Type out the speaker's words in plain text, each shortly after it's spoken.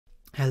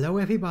Hello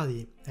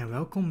everybody and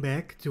welcome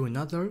back to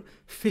another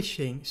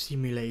fishing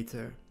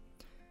simulator.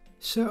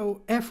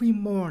 So every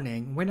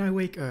morning when I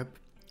wake up,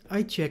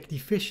 I check the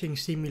fishing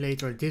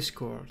simulator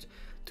Discord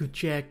to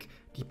check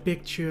the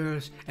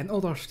pictures and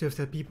other stuff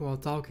that people are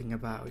talking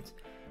about.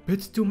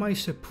 But to my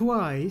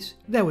surprise,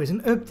 there is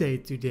an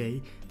update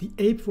today, the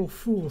April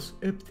Fool's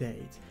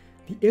update.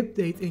 The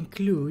update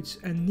includes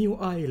a new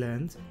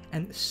island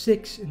and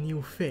 6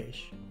 new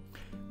fish.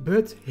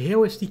 But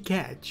here is the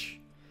catch.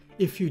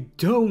 If you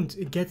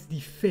don't get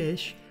the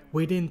fish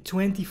within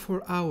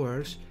 24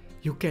 hours,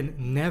 you can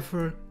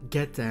never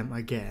get them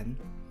again.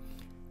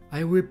 I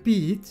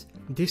repeat,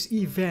 this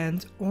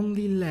event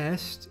only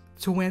lasts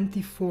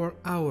 24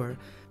 hours,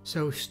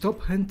 so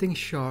stop hunting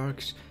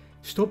sharks,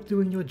 stop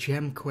doing your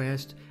gem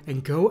quest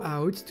and go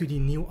out to the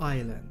new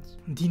island.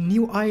 The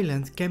new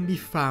island can be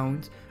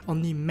found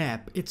on the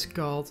map, it's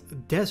called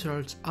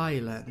Desert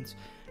Island.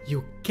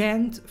 You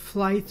can't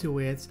fly to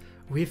it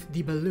with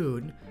the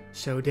balloon,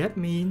 so that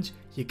means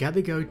you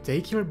gotta go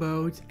take your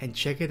boat and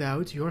check it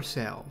out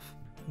yourself.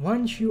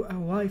 Once you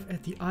arrive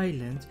at the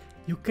island,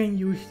 you can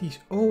use these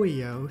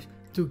Oreos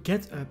to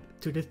get up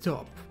to the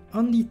top.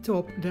 On the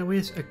top there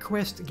is a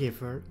quest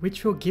giver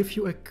which will give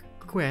you a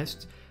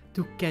quest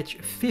to catch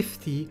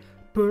 50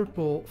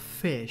 purple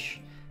fish.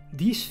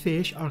 These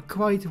fish are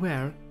quite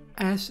rare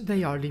as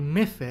they are the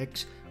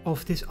mythics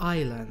of this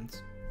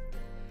island.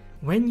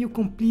 When you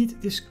complete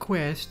this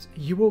quest,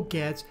 you will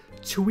get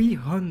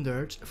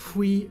 300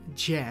 free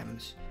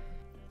gems.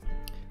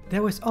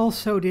 There is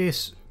also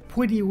this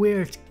pretty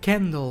weird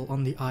candle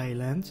on the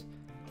island.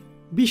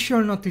 Be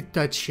sure not to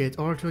touch it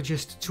or it will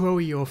just throw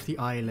you off the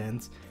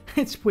island.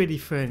 It's pretty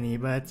funny,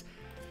 but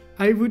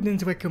I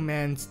wouldn't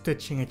recommend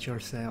touching it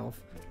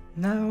yourself.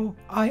 Now,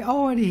 I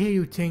already hear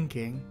you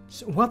thinking,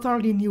 so what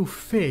are the new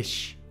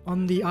fish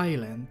on the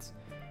island?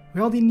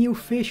 Well, the new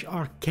fish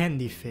are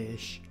candy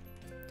fish.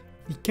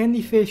 The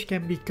candy fish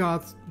can be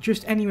caught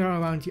just anywhere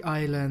around the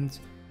island.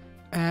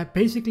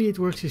 Basically it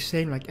works the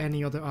same like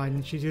any other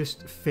island, you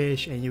just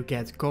fish and you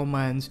get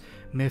commons,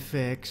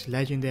 mythics,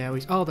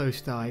 legendaries, all those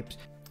types.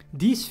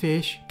 These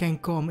fish can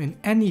come in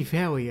any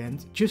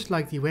variant, just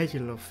like the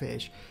regular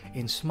fish,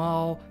 in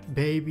small,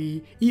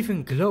 baby,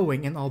 even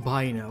glowing and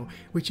albino,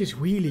 which is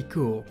really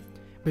cool.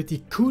 But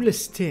the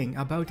coolest thing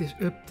about this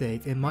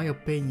update, in my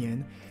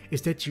opinion,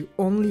 is that you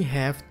only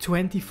have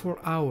 24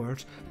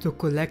 hours to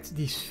collect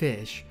these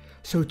fish.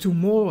 So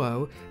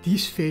tomorrow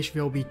these fish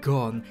will be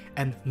gone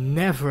and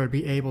never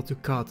be able to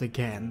catch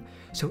again.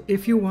 So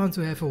if you want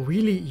to have a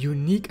really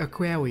unique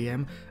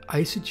aquarium,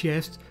 I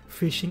suggest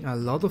fishing a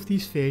lot of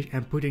these fish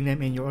and putting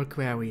them in your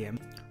aquarium.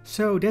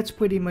 So that's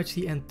pretty much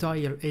the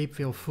entire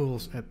April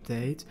Fool's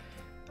update.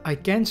 I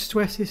can't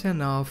stress this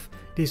enough,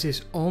 this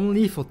is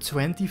only for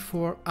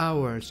 24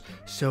 hours,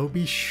 so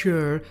be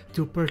sure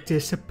to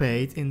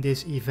participate in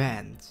this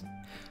event.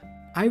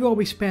 I will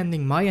be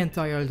spending my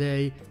entire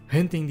day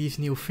hunting these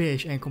new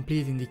fish and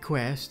completing the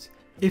quest.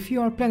 If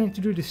you are planning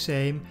to do the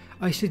same,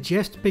 I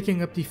suggest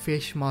picking up the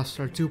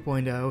Fishmaster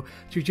 2.0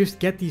 to just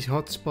get these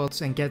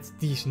hotspots and get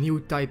these new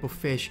type of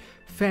fish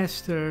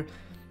faster.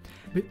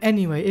 But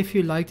anyway, if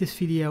you like this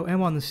video and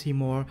want to see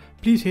more,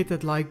 please hit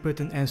that like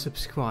button and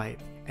subscribe.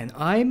 And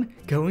I'm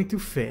going to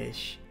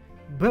fish.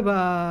 Bye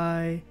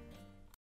bye!